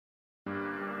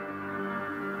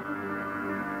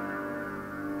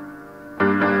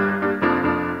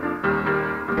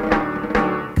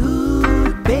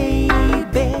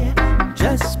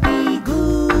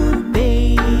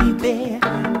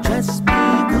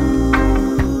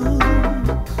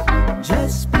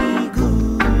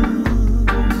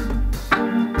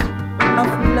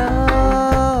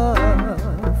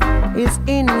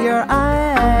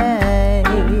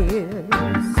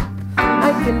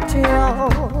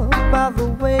by the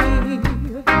way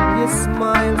you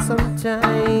smile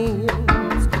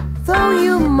sometimes. Though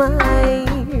you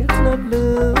might not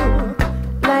look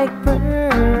like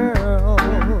pearl,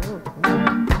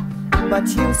 but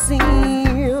you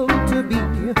seem to be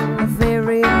a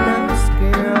very nice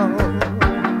girl.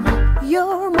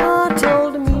 Your ma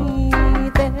told me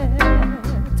that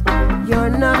you're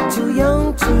not too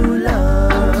young to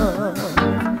love,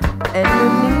 and you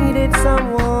needed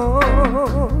someone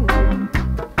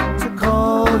to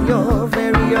call your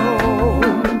very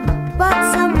own. But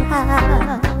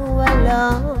somehow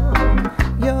along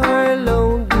your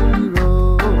lonely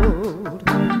road,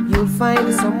 you'll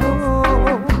find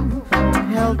someone to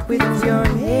help with your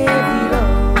heavy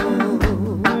load.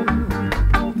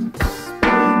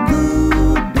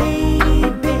 Good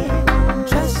baby,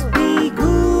 just be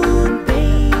good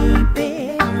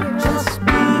baby, just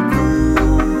be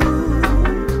good,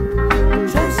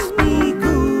 just be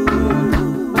good,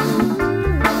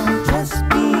 just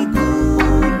be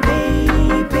good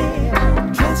baby,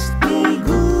 just be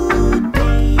good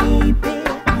baby,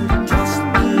 just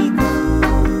be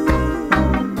good,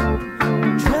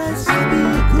 just be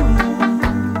good.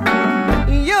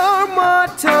 Your ma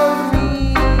told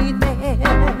me that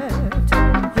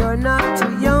you're not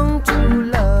too young to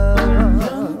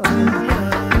love,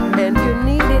 and you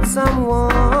needed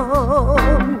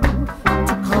someone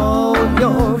to call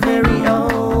your very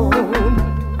own.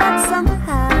 But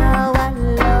somehow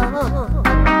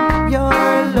along your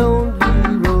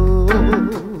lonely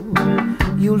road,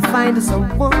 you'll find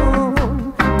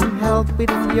someone to help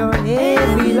with your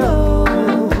heavy load.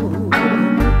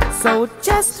 So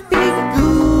just be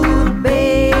good,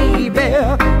 baby,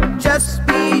 just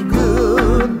be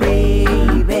good,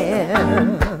 baby,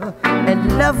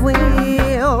 and love will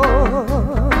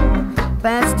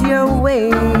pass your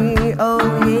way, oh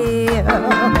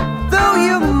yeah. Though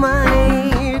you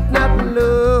might not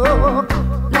look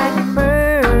like a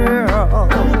pearl,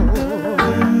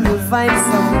 you'll find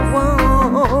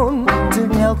someone to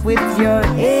help with your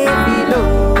heavy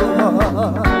load.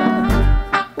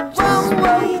 Whoa,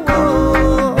 whoa,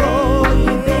 whoa,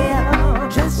 baby,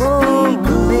 just be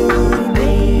good,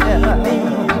 baby,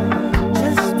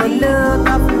 just the look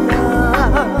of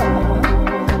love,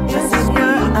 just in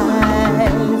your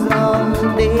eyes all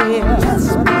day.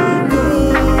 Just be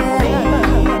good,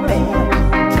 baby,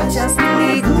 just be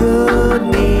good,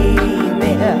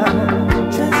 baby,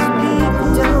 just be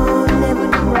good. Don't ever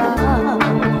cry,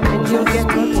 and you'll get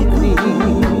what you need.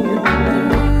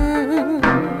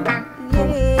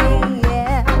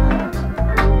 Yeah.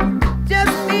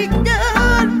 Just be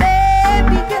good,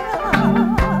 baby girl.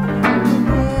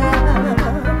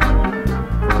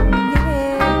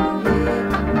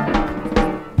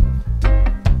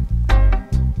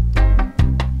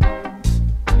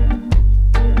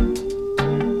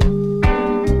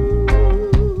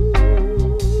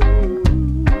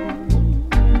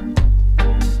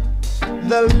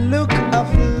 The look of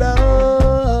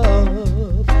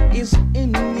love is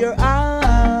in your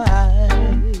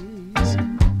eyes.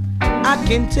 I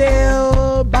can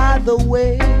tell by the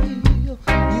way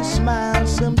you smile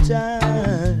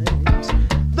sometimes.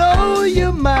 Though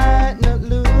you might not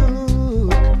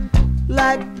look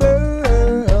like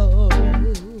pearl,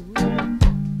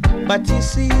 but you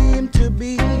seem to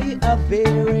be a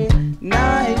very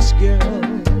nice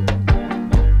girl.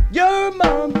 Your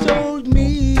mom told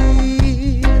me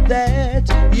that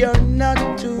you're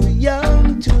not too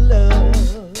young to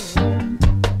love,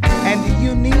 and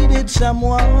you needed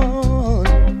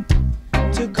someone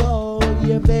to call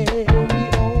your very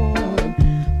own.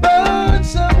 But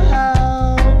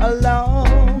somehow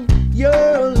along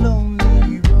your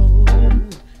lonely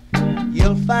road,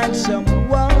 you'll find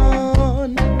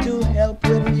someone to help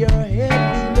with your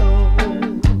heavy load.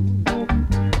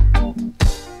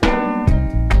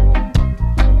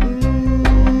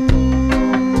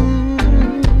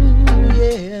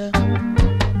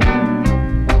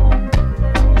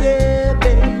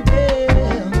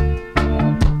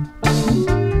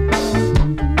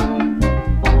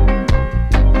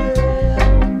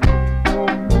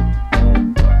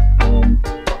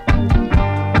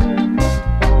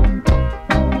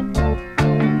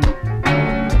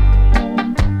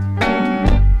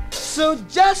 So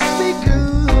just be good.